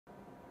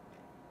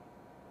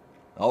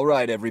All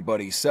right,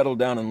 everybody, settle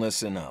down and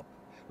listen up.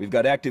 We've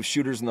got active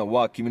shooters in the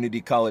Watt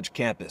Community College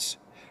campus.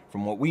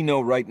 From what we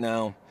know right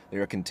now, they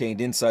are contained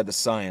inside the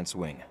science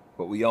wing,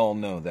 but we all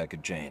know that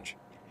could change.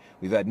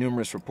 We've had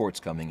numerous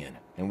reports coming in,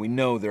 and we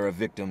know there are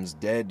victims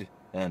dead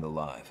and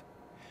alive.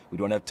 We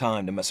don't have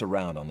time to mess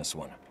around on this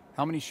one.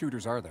 How many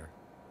shooters are there?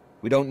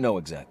 We don't know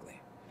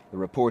exactly. The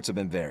reports have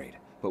been varied,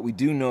 but we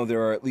do know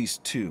there are at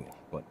least 2,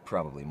 but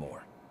probably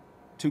more.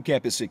 2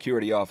 campus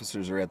security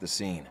officers are at the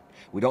scene.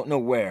 We don't know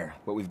where,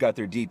 but we've got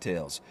their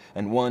details,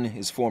 and one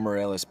is former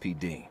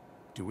LSPD.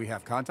 Do we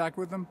have contact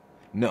with them?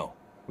 No.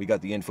 We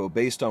got the info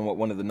based on what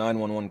one of the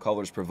 911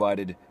 callers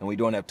provided, and we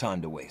don't have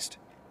time to waste.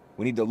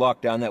 We need to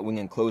lock down that wing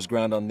and close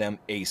ground on them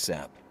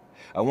ASAP.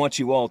 I want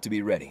you all to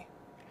be ready.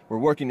 We're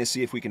working to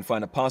see if we can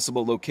find a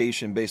possible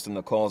location based on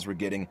the calls we're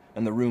getting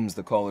and the rooms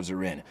the callers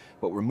are in,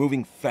 but we're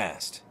moving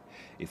fast.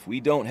 If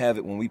we don't have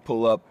it when we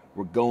pull up,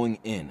 we're going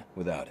in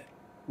without it.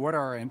 What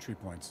are our entry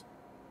points?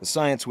 The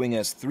science wing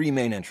has 3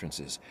 main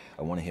entrances.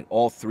 I want to hit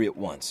all 3 at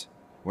once.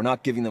 We're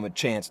not giving them a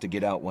chance to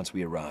get out once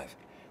we arrive.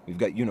 We've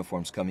got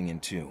uniforms coming in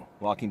too,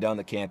 locking down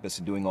the campus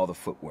and doing all the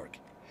footwork.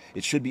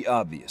 It should be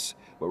obvious,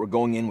 but we're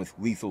going in with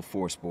lethal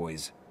force,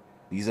 boys.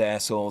 These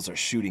assholes are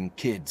shooting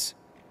kids.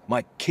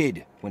 My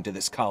kid went to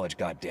this college,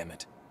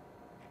 goddammit.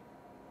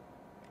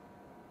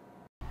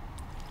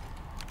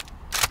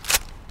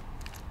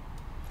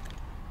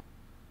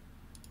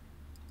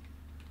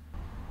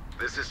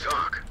 This is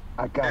Talk.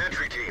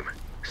 Entry team.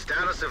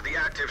 Status of the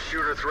active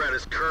shooter threat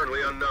is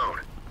currently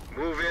unknown.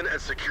 Move in and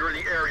secure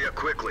the area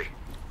quickly.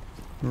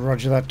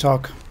 Roger that,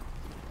 Talk.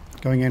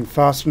 Going in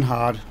fast and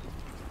hard.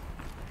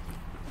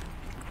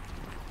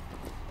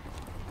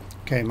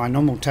 Okay, my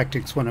normal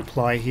tactics won't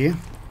apply here.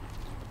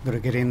 Got to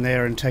get in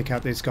there and take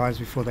out these guys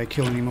before they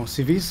kill any more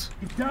civvies.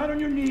 Get down on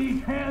your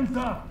knees, hands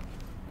up!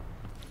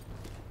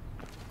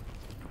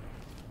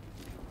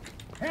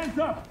 Hands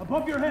up,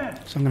 above your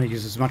head! So I'm going to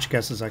use as much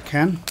gas as I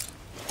can.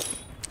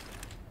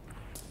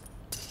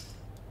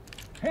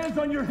 Hands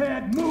on your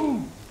head,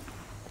 move!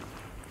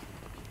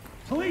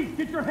 Police,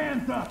 get your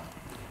hands up!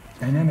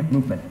 Dynamic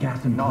movement,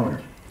 gas and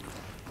clear.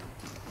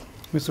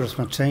 Where's the rest of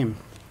my team?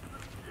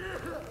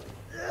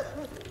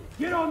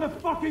 Get on the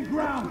fucking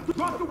ground!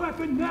 Drop the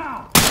weapon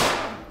now!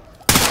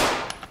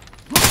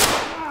 Drop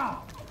it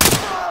now!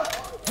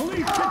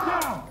 Police, get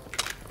down!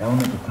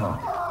 Element to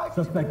top.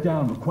 Suspect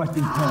down,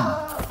 requesting 10.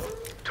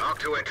 Talk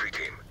to entry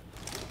team.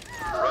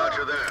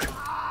 Roger that.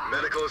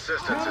 Medical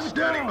assistance is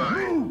standing by.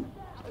 Move.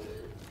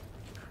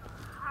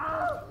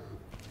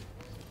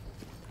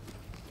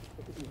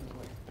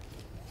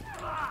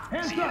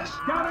 Hands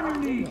up! Down on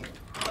your knees!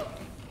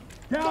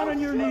 Down on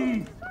your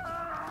knees!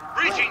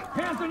 Reaching!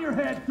 Hands on your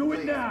head! Do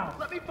it now!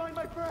 Let me find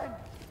my friend!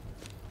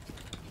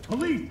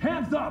 Police,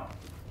 hands up!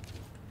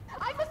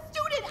 I'm a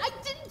student! I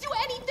didn't do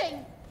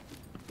anything!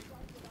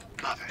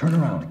 Turn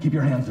around. Keep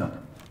your hands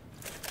up.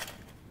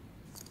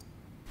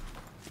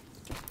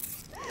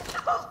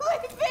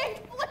 Leave me,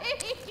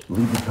 please!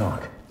 Leave the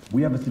talk.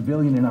 We have a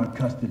civilian in our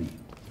custody.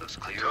 Looks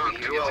clear.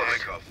 Talk to all.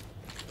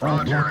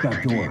 Roger, lock that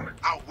entry door. team.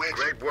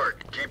 Great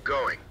work. Keep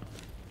going.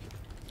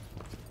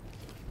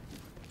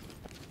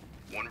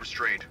 One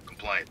restrained.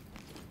 Compliant.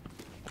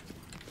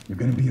 You're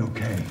gonna be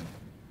okay.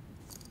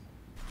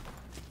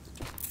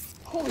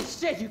 Holy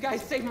shit, you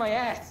guys saved my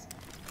ass!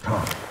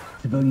 Talk.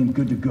 Civilian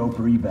good to go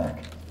for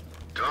evac.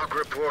 Talk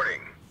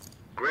reporting.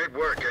 Great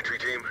work, entry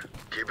team.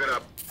 Keep it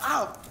up.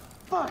 Ow!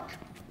 Fuck!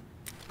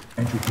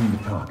 Entry team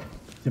to talk.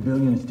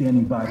 Civilian is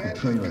standing by for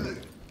trailer.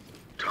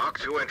 Talk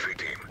to entry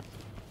team.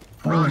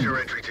 Follow Roger,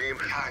 me. entry team.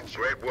 Behind you.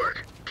 Great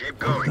work.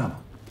 Keep What's going.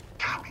 up?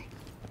 Copy.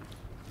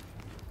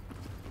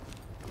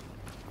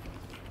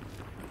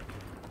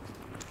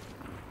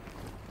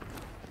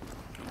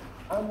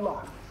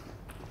 Unlock.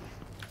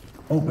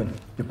 Open.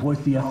 Deploy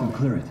CS and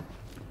clear it.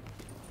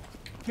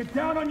 Get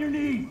down on your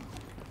knees!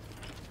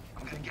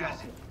 I'm gonna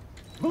gas it.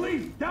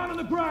 Police, down on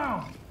the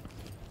ground!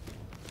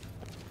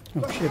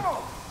 Oh shit.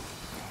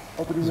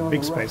 Opening There's a on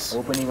big the right. space.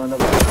 Opening on the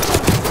left.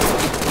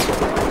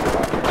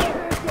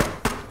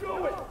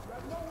 Do it!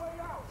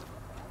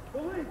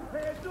 Police,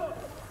 hands up!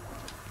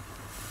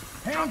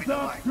 Hands the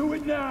up! light. Do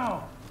it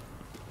now!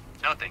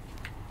 Nothing.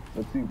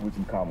 Let's see if we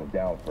can calm them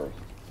down first.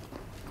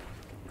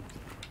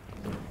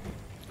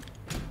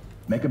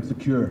 Make them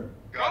secure.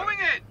 Going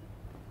in.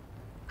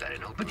 Got an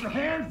Put opening your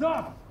here. hands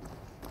up!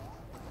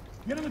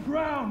 Get on the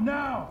ground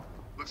now!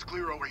 Looks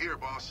clear over here,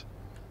 boss.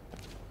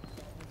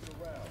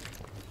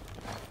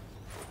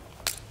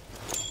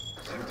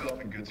 Zipped up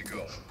and good to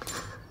go.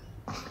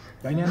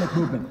 Dynamic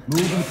movement.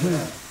 Move and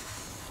clear.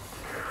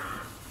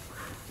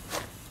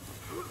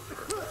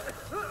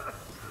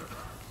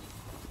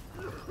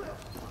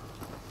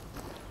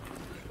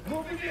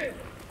 Moving in.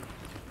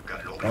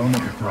 Got an opening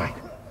Element here, to right.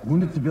 talk.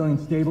 Wounded civilian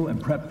stable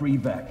and prep for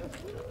evac.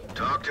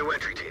 Talk to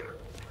entry team.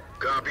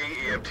 Copy.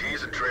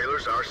 EMTs and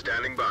trailers are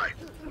standing by.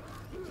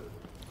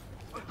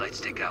 Light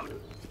stick out.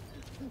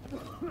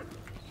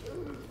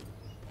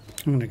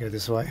 I'm gonna go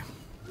this way.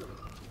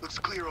 Looks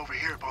clear over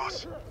here,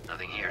 boss.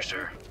 Nothing here,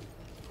 sir.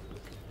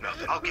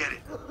 Nothing. I'll get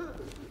it.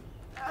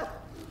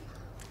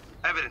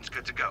 Evidence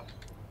good to go.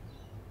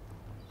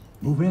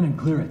 Move in and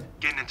clear it.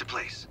 Getting into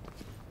place.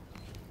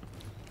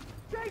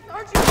 Jake,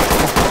 aren't you?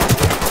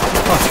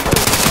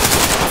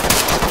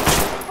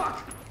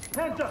 Fuck!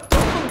 Hands up!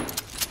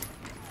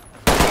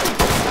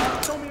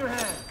 Show me your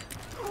hand.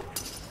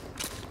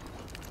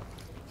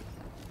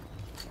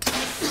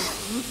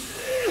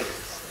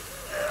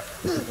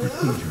 This is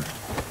procedure.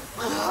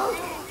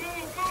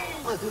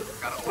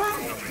 Got a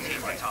whole entry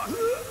team to talk.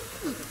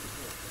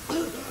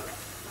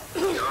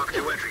 Talk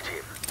to entry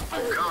team.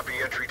 Copy,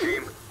 entry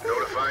team.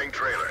 Notifying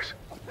trailers.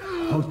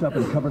 Post up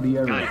and cover the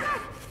area.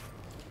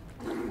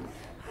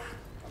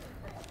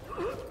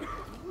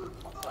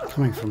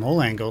 Coming from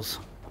all angles.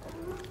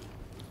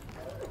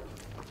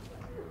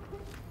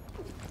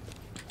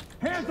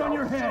 Hands on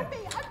your head!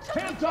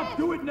 Hands up!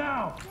 Do it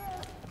now!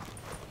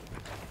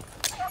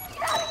 Get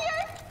out of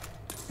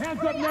here! Hands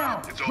up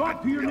now! It's Drop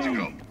open. to your Good to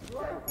knees!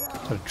 go.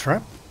 Is that a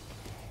trap?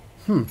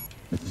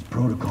 This is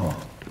protocol.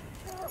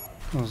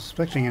 I was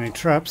expecting any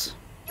traps.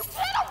 You can't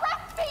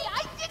arrest me!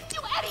 I didn't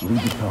do Lead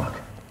the anything!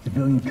 talk.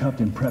 Civilian cuffed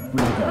and prep for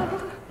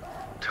evac.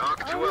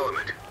 Talk to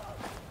element.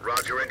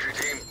 Roger, entry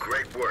team.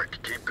 Great work.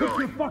 Keep Put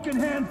your going. fucking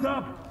hands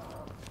up!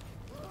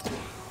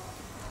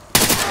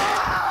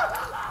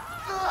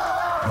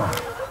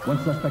 One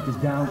suspect is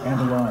down and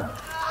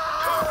alive.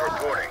 Talk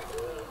reporting.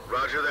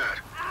 Roger that.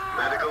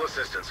 Medical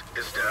assistance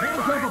is standing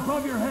Hands by. up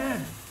above your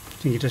head!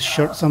 Think you just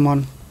shot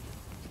someone?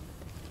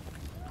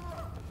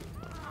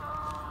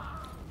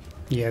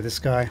 Yeah, this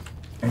guy.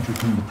 Entry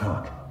team to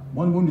talk.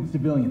 One wounded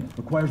civilian.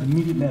 Requires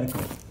immediate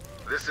medical.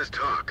 This is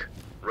talk.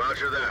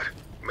 Roger that.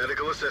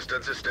 Medical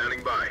assistance is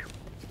standing by.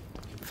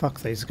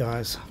 Fuck these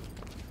guys.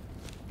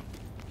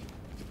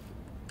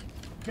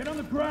 Get on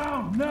the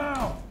ground,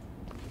 now!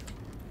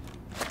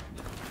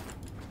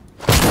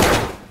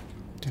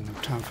 Didn't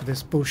have time for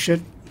this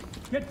bullshit.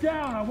 Get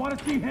down! I want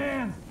to see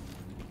hands!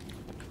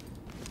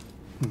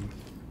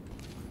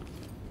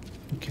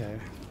 Okay.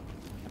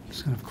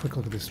 Just gonna have a quick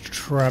look at this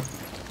trap.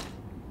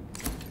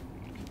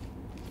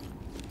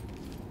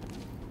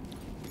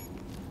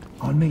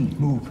 On me,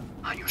 move.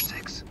 On your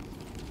 6.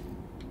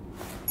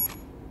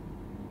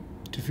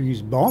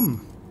 Diffuse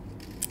bomb.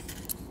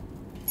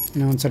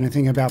 No one said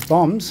anything about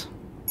bombs.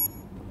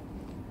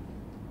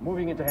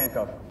 Moving into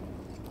handcuff.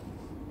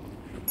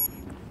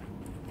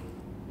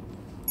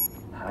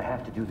 I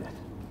have to do this.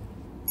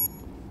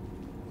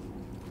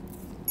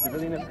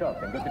 Civilian is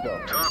cuffed and good to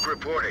go. Talk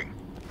reporting.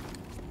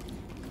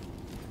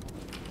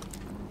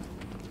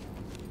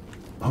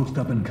 Post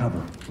up and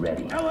cover.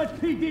 Ready.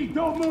 LSPD,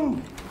 don't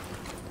move!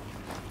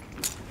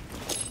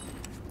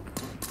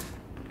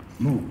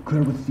 Move.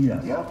 Clear with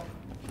CS. Yep.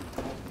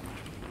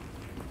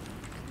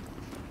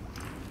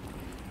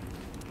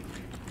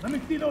 Let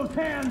me see those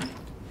hands!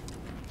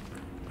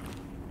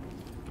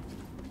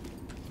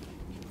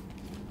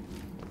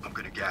 I'm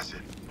gonna gas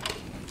it.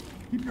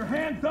 Keep your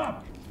hands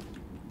up!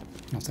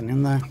 Nothing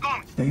in there.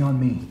 Going. Stay on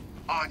me.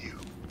 On you.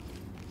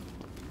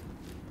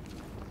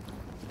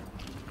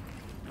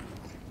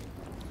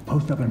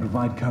 Post up and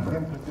provide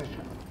cover.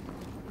 position.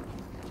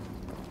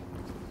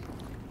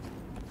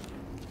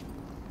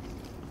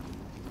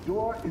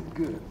 Door is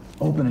good.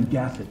 Open and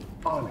gas it.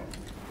 On it.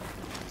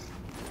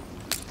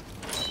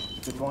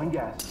 Deploying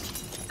gas.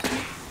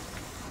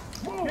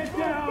 Get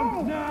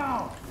down,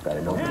 now! Got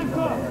an opening Hands on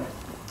up! there.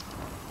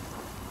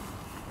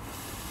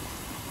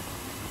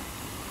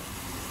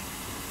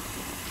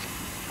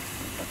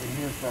 Nothing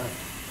here, sir.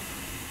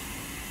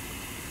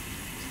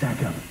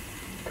 Stack up.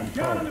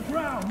 Down on the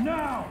ground,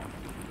 now!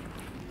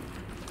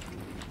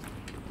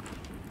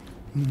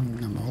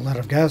 I'm all out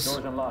of gas.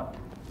 Doors unlocked.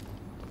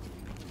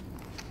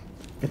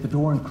 Get the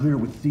door and clear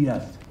with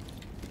CS.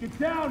 Get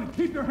down and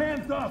keep your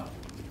hands up!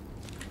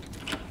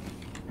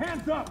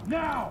 Hands up,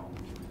 now!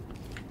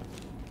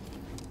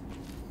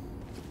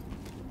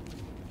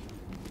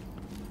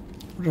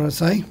 What did I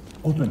say?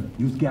 Open.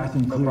 Use gas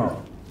and clear.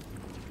 problem.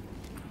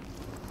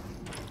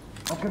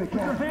 I'm gonna Put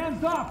your gas.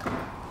 hands up!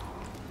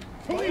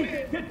 Police,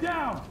 get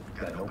down!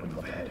 Got an opening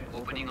ahead.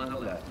 Opening on the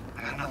left.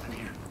 I got nothing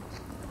here.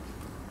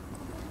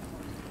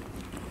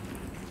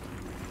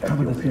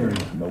 Cover this area.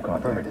 No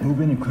contact.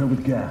 Move in and clear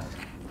with gas.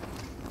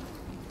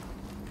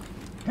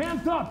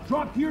 Hands up!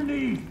 Drop to your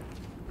knees!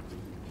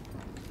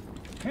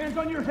 Hands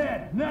on your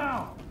head,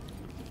 now!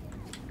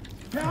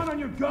 Down on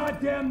your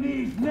goddamn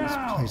knees,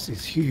 now! This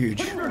is huge.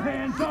 Put your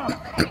hands up!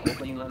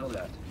 Opening on the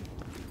left.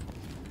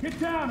 Get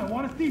down, I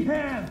want to see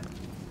hands!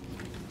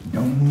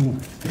 Don't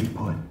move, stay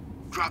put.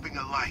 Dropping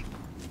a light.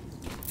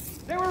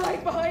 They were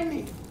right behind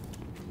me!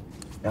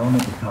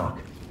 Element to talk.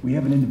 We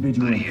have an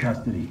individual Out in of here.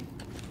 custody.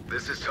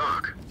 This is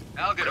talk.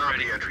 I'll get it Copy,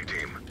 ready. entry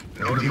team.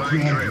 You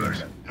Notifying can't trailers.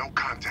 hear them. No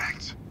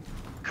contacts.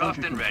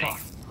 Cuffed and ready.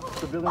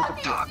 Civilian Let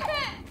me Talk. get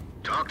in!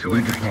 Talk to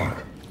Lead the entry team.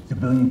 talk.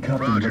 Civilian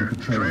cuffed and ready Roger.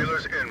 for trailer.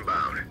 Trailers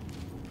inbound.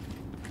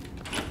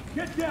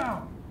 Get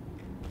down!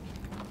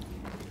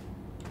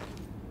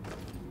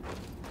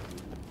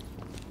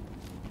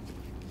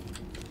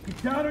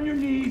 Get down on your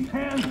knees,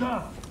 hands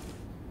up!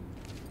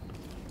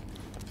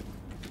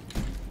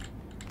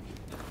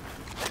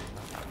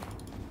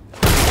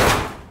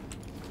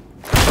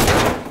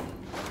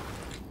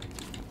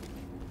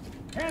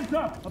 Hands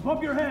up,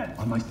 above your head.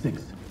 On my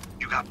 6.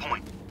 You got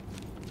point.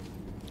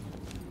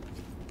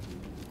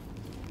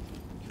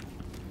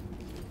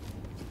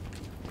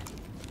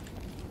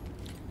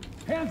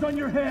 Hands on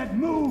your head,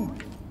 move!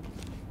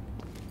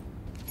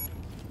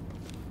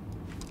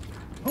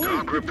 Police,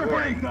 Talk keep your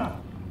reporting. hands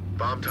up.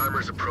 Bomb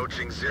timer's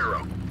approaching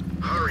 0.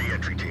 Hurry,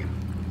 entry team.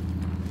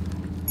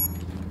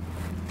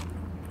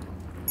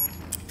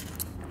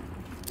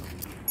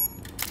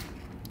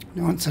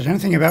 No one said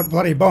anything about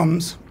bloody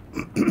bombs.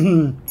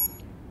 Come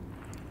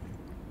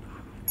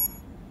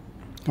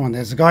on,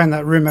 there's a guy in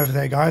that room over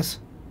there, guys.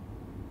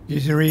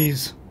 Use your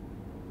ears.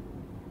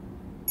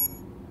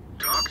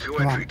 Talk to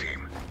Come entry on.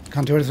 team.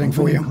 Can't do anything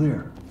for you.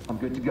 Clear. I'm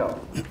good to go.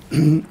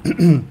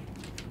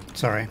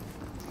 Sorry.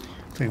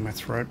 Clearing my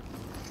throat.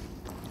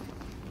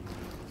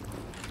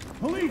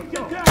 Police,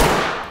 get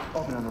down!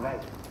 Open on the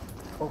right.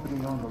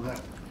 Opening on the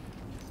left.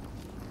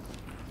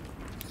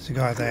 There's a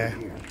guy there.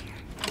 Here.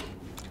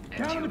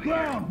 Down on the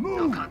ground, No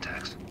move!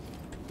 contacts.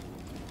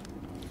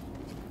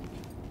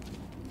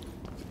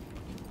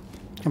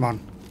 Come on.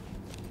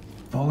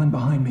 Fall in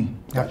behind me.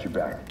 Got your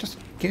back. Just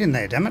get in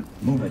there, damn it.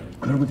 Move it.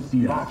 Clear with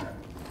CS.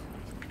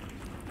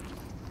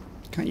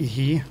 Can't you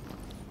hear?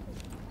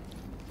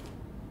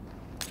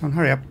 Come on,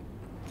 hurry up.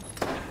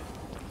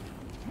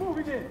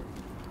 Moving in.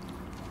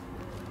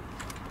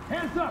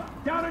 Hands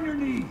up, down on your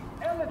knees.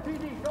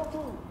 LSPD, don't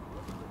move.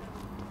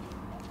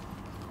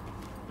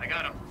 I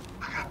got him.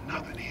 I got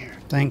nothing here.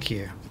 Thank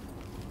you.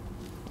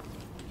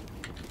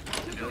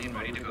 Civilian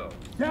ready to go.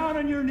 Down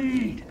on your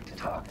knees.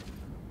 Talk.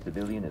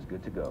 Civilian is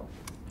good to go.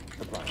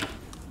 Supply.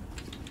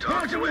 Talk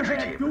Hands to on your entry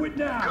head, do team. it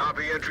now.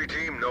 Copy, entry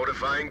team.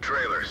 Notifying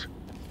trailers.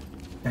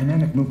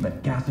 Dynamic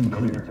movement, gas and Get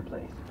clear. into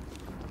place.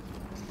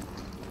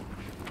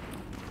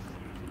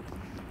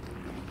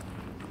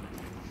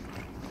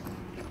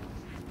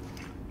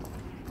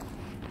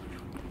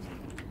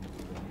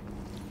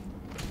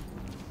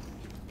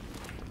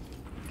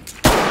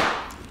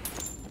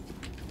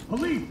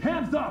 Police,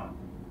 hands up!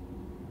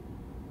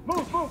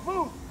 Move, move,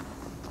 move!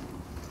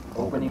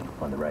 Opening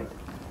on the right.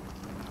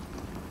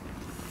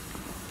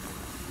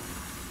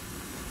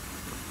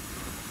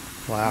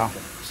 Wow.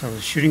 So there's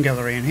a shooting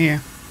gallery in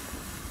here.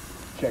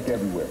 Check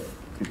everywhere.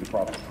 Keep the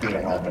proper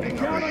steering open.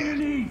 Down on your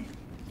knees!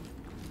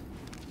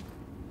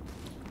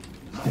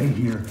 Stay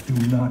here. Do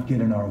not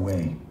get in our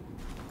way.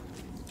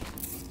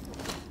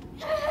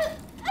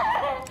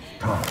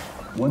 Talk.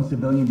 One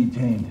civilian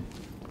detained.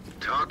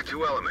 Talk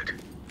to element.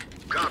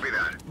 Copy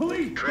that.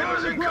 Police, Trailers down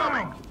on the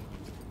incoming. ground!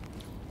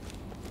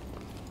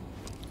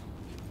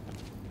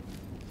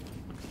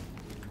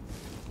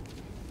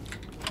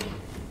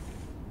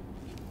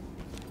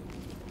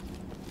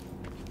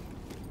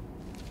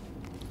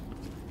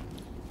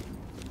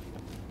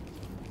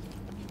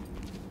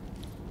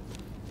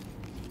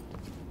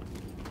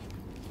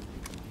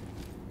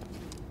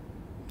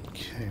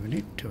 Okay, we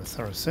need to do a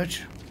thorough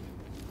search.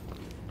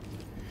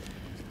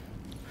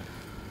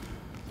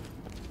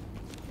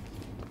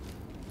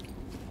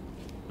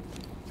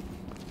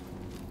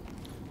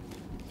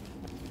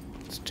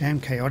 It's damn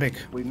chaotic.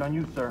 Waiting on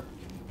you, sir.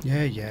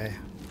 Yeah, yeah.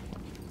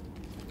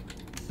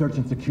 Search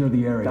and secure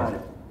the area. Got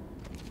it.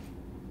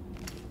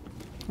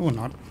 Or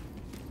not.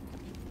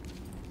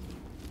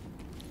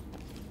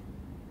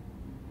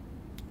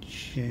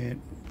 Shit.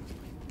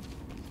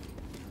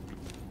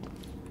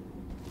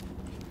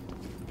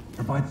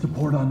 Provide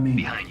support on me.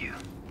 Behind you.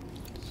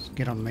 Just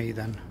get on me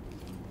then.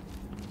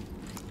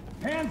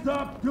 Hands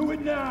up! Do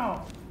it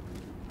now!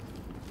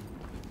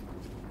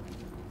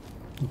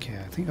 Okay,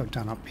 I think I've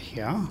done up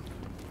here.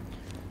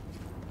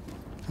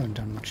 Haven't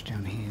done much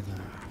down here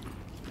though.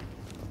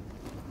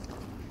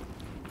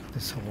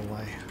 This whole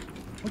way.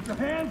 Put your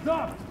hands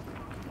up!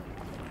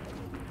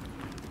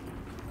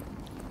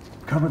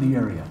 Cover the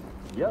area.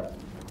 Yep.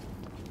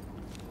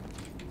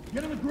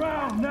 Get on the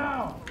ground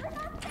now! I'm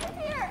not in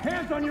here!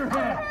 Hands on your Don't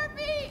head! hurt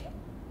me!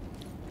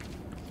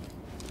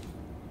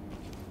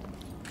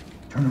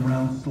 Turn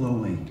around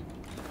slowly.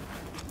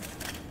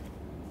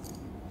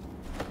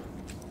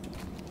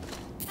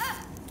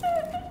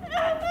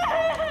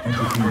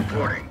 Entry team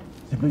Reporting.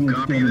 Civilians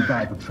Copy standing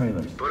that. by for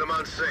trailers. Put him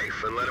on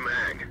safe and let him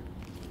hang.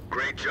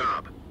 Great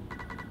job.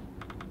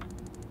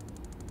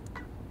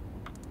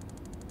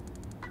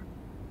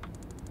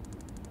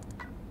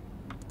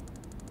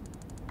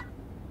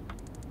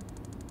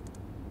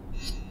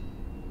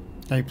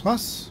 A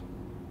plus.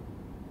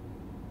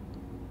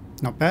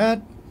 Not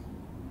bad.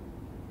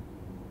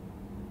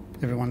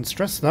 Everyone's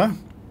stressed though.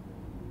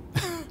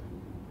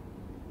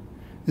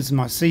 This is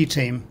my C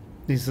team.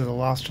 These are the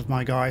last of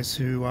my guys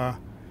who were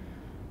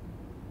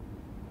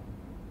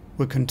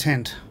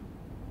content.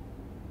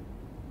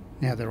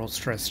 Now they're all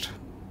stressed.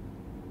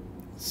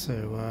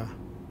 So,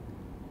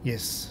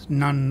 yes,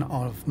 none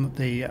of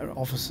the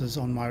officers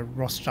on my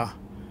roster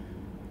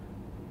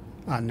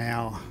are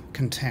now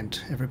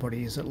content.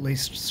 Everybody is at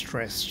least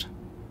stressed,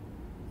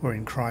 or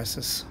in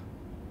crisis,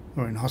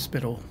 or in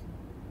hospital.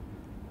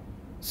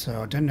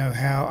 So I don't know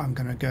how I'm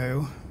going to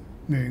go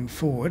moving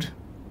forward.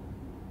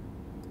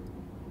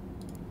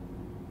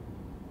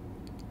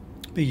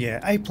 But yeah,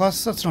 A+,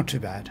 that's not too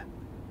bad.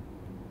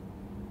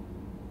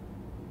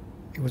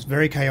 It was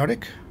very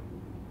chaotic.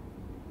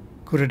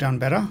 Could have done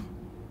better,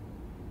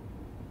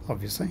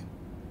 obviously.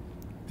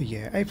 But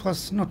yeah, A+,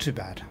 not too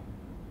bad.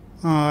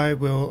 I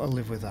will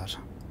live with that.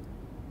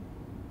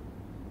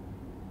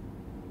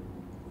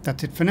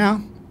 That's it for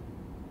now.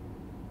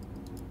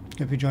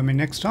 Hope you join me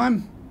next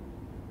time.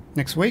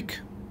 Next week.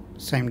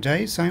 Same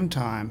day, same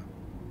time.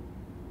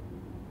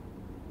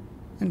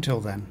 Until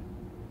then.